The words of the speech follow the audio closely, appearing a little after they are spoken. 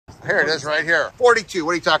Here it is right here. 42.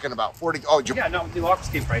 What are you talking about? 40. Oh, yeah, no, we do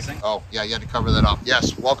Aquascape pricing. Oh, yeah, you had to cover that up.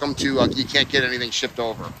 Yes, welcome to, you can't get anything shipped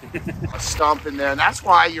over. A stump in there, and that's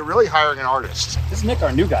why you're really hiring an artist. This is Nick,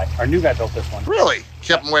 our new guy. Our new guy built this one. Really?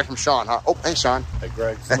 Kept him away from Sean, huh? Oh, hey, Sean. Hey,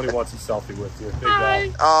 Greg, somebody wants a selfie with you. Big Hi.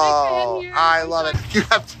 dog. Oh, I love it. You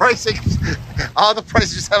have pricing. All the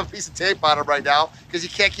prices just have a piece of tape on them right now because you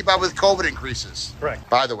can't keep up with COVID increases. Correct.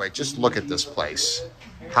 By the way, just look at this place.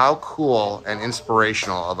 How cool and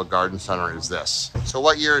inspirational of a garden center is this? So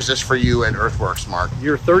what year is this for you at Earthworks, Mark?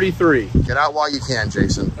 You're 33. Get out while you can,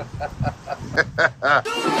 Jason.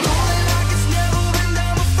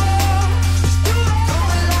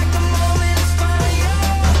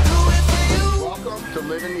 Welcome to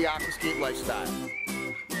living the Aquascape lifestyle.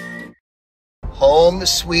 Home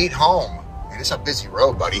sweet home. Man, it's a busy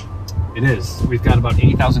road, buddy. It is. We've got about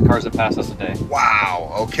 80,000 cars that pass us a day.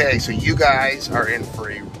 Wow. Okay, so you guys are in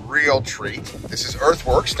for a real treat. This is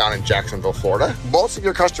Earthworks down in Jacksonville, Florida. Most of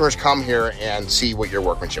your customers come here and see what your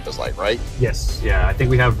workmanship is like, right? Yes. Yeah, I think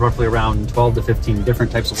we have roughly around 12 to 15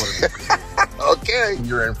 different types of water features. Okay.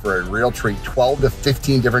 You're in for a real treat. 12 to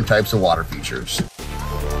 15 different types of water features.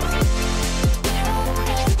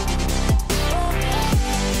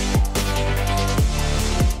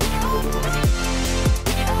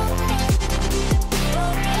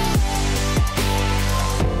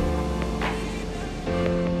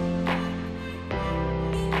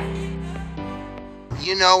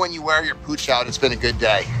 You know when you wear your pooch out, it's been a good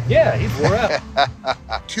day. Yeah, he wore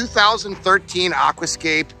out. 2013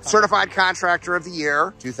 Aquascape Certified Contractor of the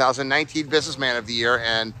Year, 2019 Businessman of the Year,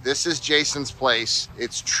 and this is Jason's place.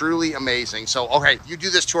 It's truly amazing. So, okay, you do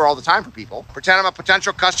this tour all the time for people. Pretend I'm a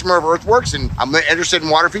potential customer of Earthworks and I'm interested in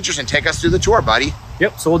water features, and take us through the tour, buddy.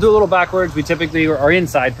 Yep, so we'll do a little backwards. We typically are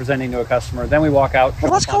inside presenting to a customer, then we walk out.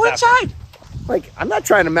 Well, let's go inside. Like, I'm not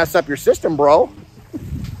trying to mess up your system, bro.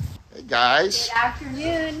 Hey, guys. Good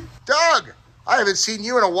afternoon. Doug, I haven't seen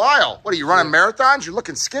you in a while. What, are you running marathons? You're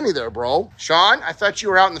looking skinny there, bro. Sean, I thought you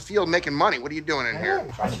were out in the field making money. What are you doing in here?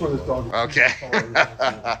 Okay.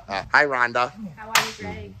 Hi, Rhonda. How are you,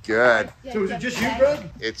 Greg? Good. So is it just you, Greg?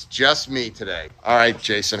 It's just me today. All right,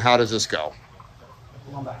 Jason, how does this go?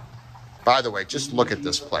 By the way, just look at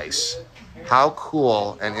this place. How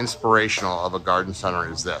cool and inspirational of a garden center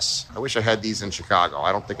is this? I wish I had these in Chicago.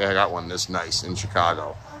 I don't think I got one this nice in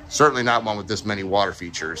Chicago. Certainly not one with this many water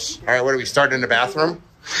features. All right, what are we starting in the bathroom?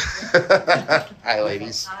 Hi,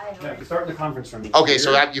 ladies. Yeah, we start in the conference room. Okay,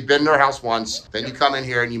 so you've been to our house once, then you come in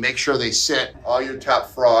here and you make sure they sit all your top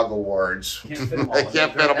frog awards. Can't fit them all. They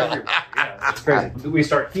can't fit them all. Yeah, it's crazy. We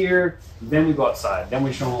start here, then we go outside, then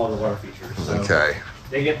we show them all the water features. So Okay.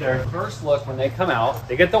 they get their first look when they come out.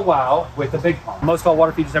 They get the wow with the big pond. Most of all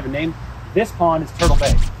water features ever named. This pond is Turtle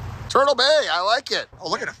Bay. Turtle Bay, I like it. Oh,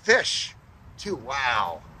 look at the fish, too.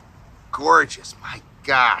 Wow. Gorgeous. My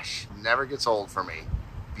gosh. Never gets old for me.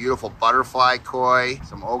 Beautiful butterfly koi,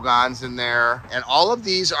 some ogons in there. And all of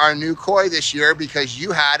these are new koi this year because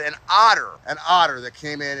you had an otter that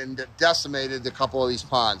came in and decimated a couple of these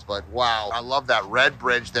ponds. But wow, I love that red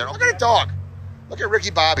bridge there. Look at a dog. Look at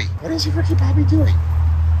Ricky Bobby. What is Ricky Bobby doing?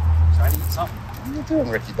 Trying to eat something. What are you doing,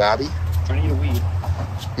 Ricky Bobby? Trying to eat a weed.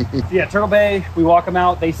 Yeah, Turtle Bay, we walk them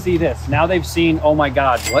out, they see this. Now they've seen, oh my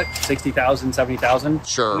God, what, 60,000, 70,000?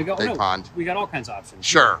 Sure, we go, big pond. We got all kinds of options.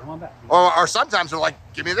 Sure. Come on back. Or sometimes they're like,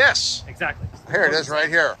 give me this. Exactly. Here it is right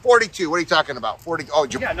here. 42, what are you talking about? 40, oh,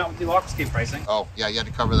 Yeah, no, we do Aquascape pricing. Oh, yeah, you had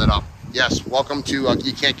to cover that up. Yes, welcome to,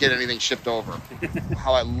 you can't get anything shipped over.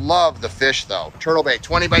 How I love the fish though. Turtle Bay,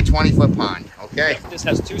 20 by 20 foot pond, okay? This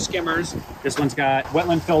has 2 skimmers. This one's got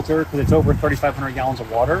wetland filter because it's over 3,500 gallons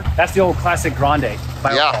of water. That's the old classic Grande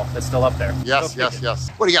biofilm that's still up there. Yes, yes.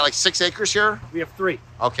 What do you got, like 6 acres here? We have 3.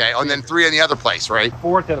 Okay, and then 3 in the other place, right?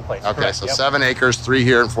 4 at the other place. Okay, correct, so yep. 7 acres, 3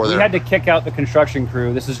 here and 4 there. We had to kick out the construction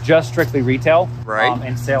crew. This is just strictly retail Right.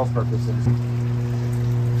 And sales purposes.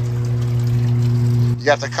 You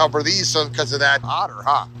have to cover these because of that otter,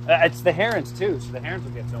 huh? It's the herons too, so the herons will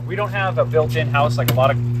get to them. We don't have a built-in house like a lot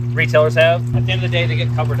of retailers have. At the end of the day, they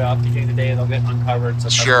get covered up. At the end of the day, they'll get uncovered. So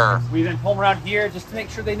Sure. We then pull them around here just to make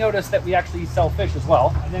sure they notice that we actually sell fish as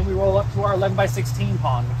well. And then we roll up to our 11 by 16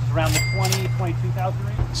 pond, which is around the 20, 22,000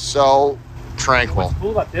 range. So tranquil. What's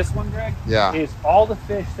cool about this one, Greg, Yeah. is all the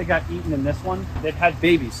fish that got eaten in this one, they've had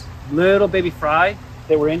babies, little baby fry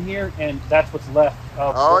that were in here, and that's what's left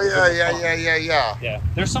of. Oh, yeah. Yeah,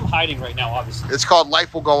 there's some hiding right now, obviously. It's called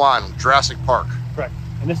Life Will Go On, Jurassic Park. Correct.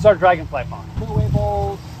 And this is our dragonfly pond. Blue wave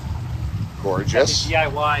bowls. Gorgeous.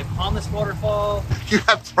 DIY pondless waterfall. You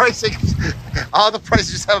have pricing. All the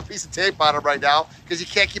prices just have a piece of tape on them right now because you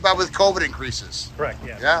can't keep up with COVID increases. Correct,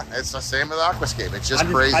 yeah. Yeah, it's the same with Aquascape. It's just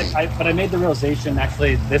crazy. But I made the realization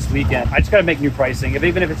actually this weekend, I just got to make new pricing,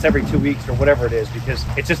 even if it's every 2 weeks or whatever it is, because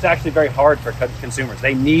it's just actually very hard for consumers.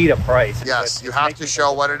 They need a price. Yes, So you have to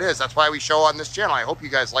show what it is. That's why we show on this channel. I hope you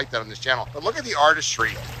guys like that on this channel. But look at the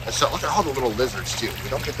artistry. So look at all the little lizards too. You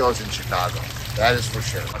don't get those in Chicago. That is for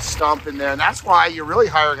sure. A stump in there. And that's why you're really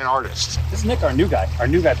hiring an artist. This is Nick, our new guy. Our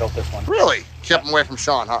new guy built this one. Really? Kept him away from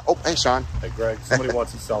Sean, huh? Oh, hey, Sean. Hey, Greg, somebody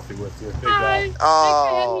wants a selfie with you. Big Hi. dog.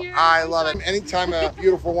 Oh, Here. I love it. Anytime a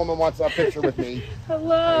beautiful woman wants a picture with me.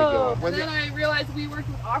 Hello. When And then I realized we worked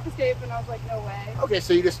with Aquascape, and I was like, no way. Okay,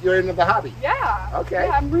 so you're into the hobby. Yeah. Okay.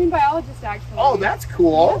 Yeah, I'm a marine biologist, actually. Oh, that's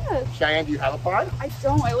cool. Yes. Cheyenne, do you have a pond? I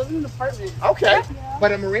don't. I live in an apartment. Okay. Yeah.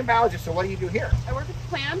 But a marine biologist, so what do you do here? I work with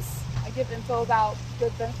plants. I give info about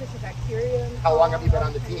good benefits of bacteria. And How long have you been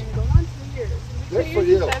on the team? Going on 2 years. Good 2 for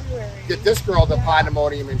years in you. February. Get this girl the Yeah.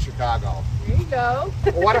 Pandemonium in Chicago. There you go.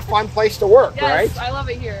 Well, what a fun place to work, Yes, right? I love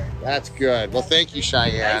it here. That's good. Well, thank you,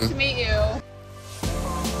 Cheyenne. Nice to meet you.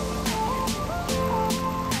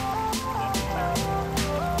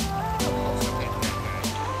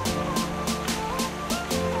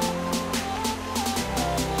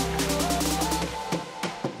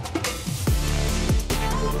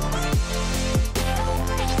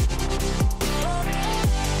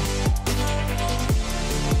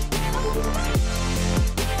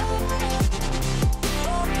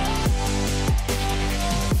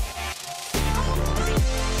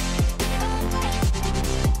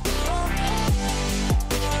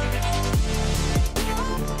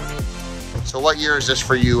 So what year is this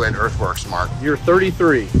for you at Earthworks, Mark? You're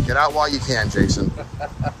 33. Get out while you can, Jason.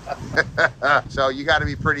 So you got to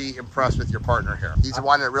be pretty impressed with your partner here. He's the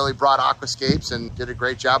one that really brought Aquascapes and did a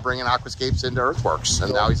great job bringing Aquascapes into Earthworks,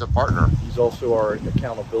 and now he's a partner. He's also our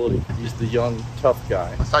accountability. He's the young, tough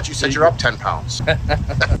guy. I thought you said you're up 10 pounds.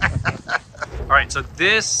 All right, so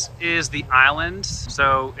this is the island.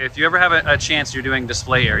 So if you ever have a chance you're doing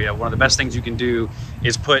display area, one of the best things you can do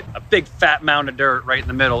is put a big fat mound of dirt right in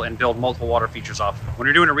the middle and build multiple water features off. When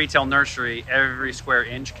you're doing a retail nursery, every square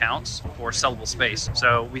inch counts for sellable space.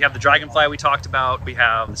 So we have the dragonfly we talked about. We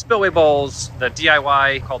have the spillway bowls, the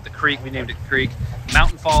DIY called the Creek. We named it Creek.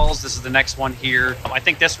 Mountain Falls, this is the next one here. I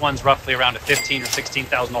think this one's roughly around a $15,000 or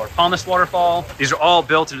 $16,000 pondless waterfall. These are all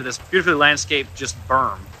built into this beautifully landscaped just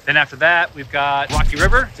berm. Then after that, we've got Rocky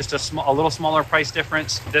River, just a little smaller price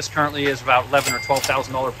difference. This currently is about $11,000 or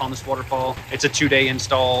 $12,000 pondless waterfall. It's a 2-day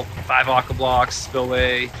install, 5 aqua blocks,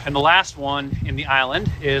 spillway. And the last one in the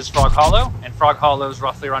island is Frog Hollow, and Frog Hollow is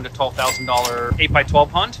roughly around a $12,000 8x12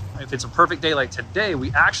 pond. If it's a perfect day like today,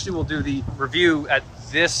 we actually will do the review at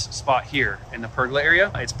this spot here in the pergola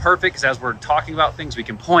area. It's perfect because as we're talking about things, we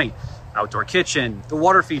can point outdoor kitchen, the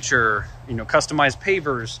water feature, customized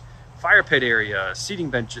pavers, fire pit area, seating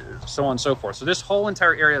benches, so on and so forth. So this whole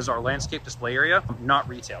entire area is our landscape display area, not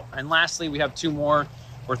retail. And lastly, we have 3 more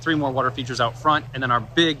water features out front, and then our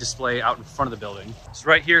big display out in front of the building. So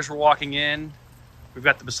right here as we're walking in, we've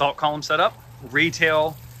got the basalt column set up.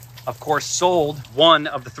 Retail, of course, sold one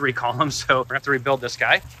of the 3 columns, so we're gonna have to rebuild this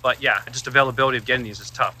guy. But yeah, just availability of getting these is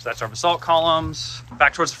tough. So that's our basalt columns.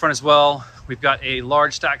 Back towards the front as well, we've got a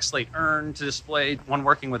large stack slate urn to display, one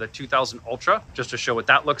working with a 2000 Ultra, just to show what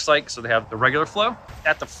that looks like. So they have the regular flow.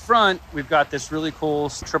 At the front, we've got this really cool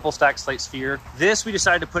triple stack slate sphere. This we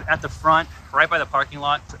decided to put at the front, right by the parking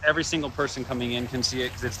lot, so every single person coming in can see it,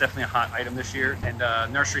 because it's definitely a hot item this year. And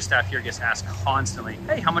nursery staff here gets asked constantly,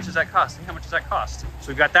 hey, how much does that cost? Hey, how much does that cost? So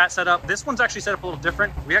we've got that set up. This one's actually set up a little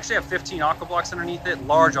different. We actually have 15 aqua blocks underneath it,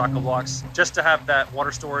 large aqua blocks, just to have that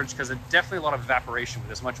water storage, because there's definitely a lot of evaporation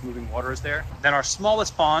with as much moving water as there. Then our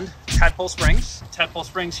smallest pond, Tadpole Springs. Tadpole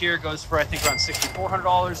Springs here goes for, I think, around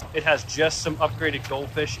 $6,400. It has just some upgraded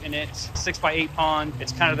goldfish in it. 6x8 pond.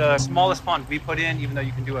 It's kind of the smallest pond we put in, even though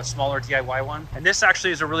you can do a smaller DIY one. And this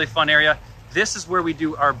actually is a really fun area. This is where we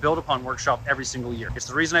do our build-upon workshop every single year. It's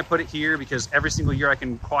the reason I put it here, because every single year I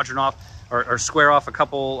can quadrant off or square off a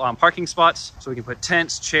couple parking spots, so we can put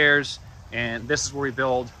tents, chairs, and this is where we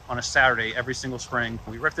build on a Saturday every single spring.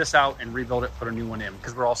 We rip this out and rebuild it, put a new one in,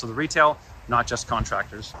 because we're also the retail, not just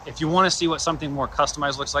contractors. If you want to see what something more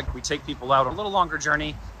customized looks like, we take people out a little longer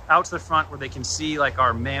journey out to the front where they can see like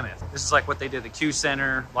our mammoth. This is like what they did at the Q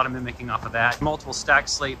Center, a lot of mimicking off of that. Multiple stacked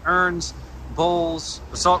slate urns, bowls,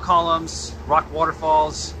 basalt columns, rock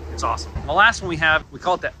waterfalls. It's awesome. And the last one we have, we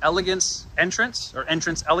call it the Elegance Entrance, or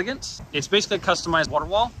Entrance Elegance. It's basically a customized water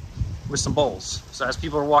wall with some bowls. So as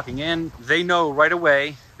people are walking in, they know right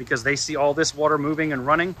away, because they see all this water moving and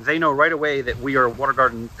running, they know right away that we are a water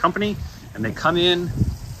garden company And they come in,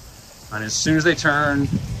 and as soon as they turn,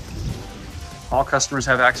 all customers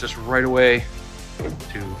have access right away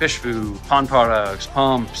to fish food, pond products,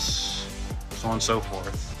 pumps, so on and so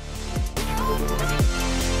forth.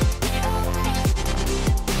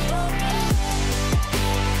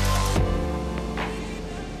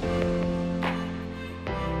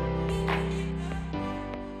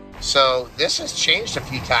 So this has changed a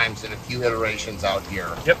few times in a few iterations out here.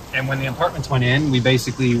 Yep, and when the apartments went in, we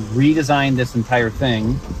basically redesigned this entire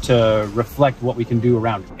thing to reflect what we can do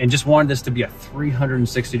around it. And just wanted this to be a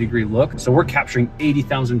 360-degree look. So we're capturing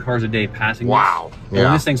 80,000 cars a day passing Wow. this. Yeah.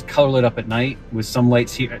 When this thing's color lit up at night with some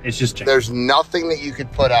lights here, it's just changed. There's nothing that you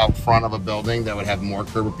could put out front of a building that would have more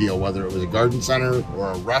curb appeal, whether it was a garden center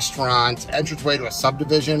or a restaurant, entranceway to a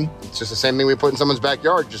subdivision. It's just the same thing we put in someone's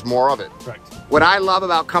backyard, just more of it. Correct. What I love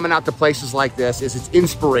about coming out to places like this is it's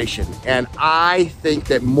inspiration. And I think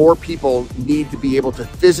that more people need to be able to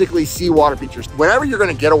physically see water features. Whenever you're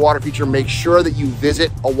gonna get a water feature, make sure that you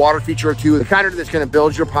visit a water feature or two. The kind that's gonna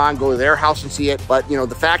build your pond, go to their house and see it. But you know,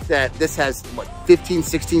 the fact that this has what, 15,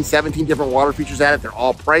 16, 17 different water features at it, they're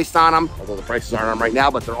all priced on them, although the prices aren't on them right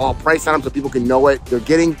now, but they're all priced on them so people can know it. They're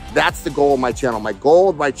getting, that's the goal of my channel. My goal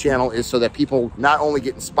of my channel is so that people not only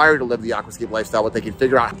get inspired to live the aquascape lifestyle, but they can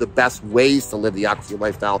figure out the best ways to live the aquascape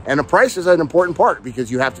lifestyle. And the price is an important part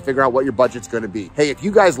because you have to figure out what your budget's gonna be. Hey, if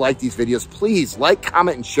you guys like these videos, please like,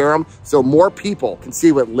 comment, and share them so more people can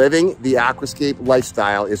see what living the aquascape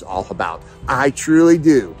lifestyle is all about. I truly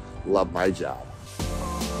do love my job.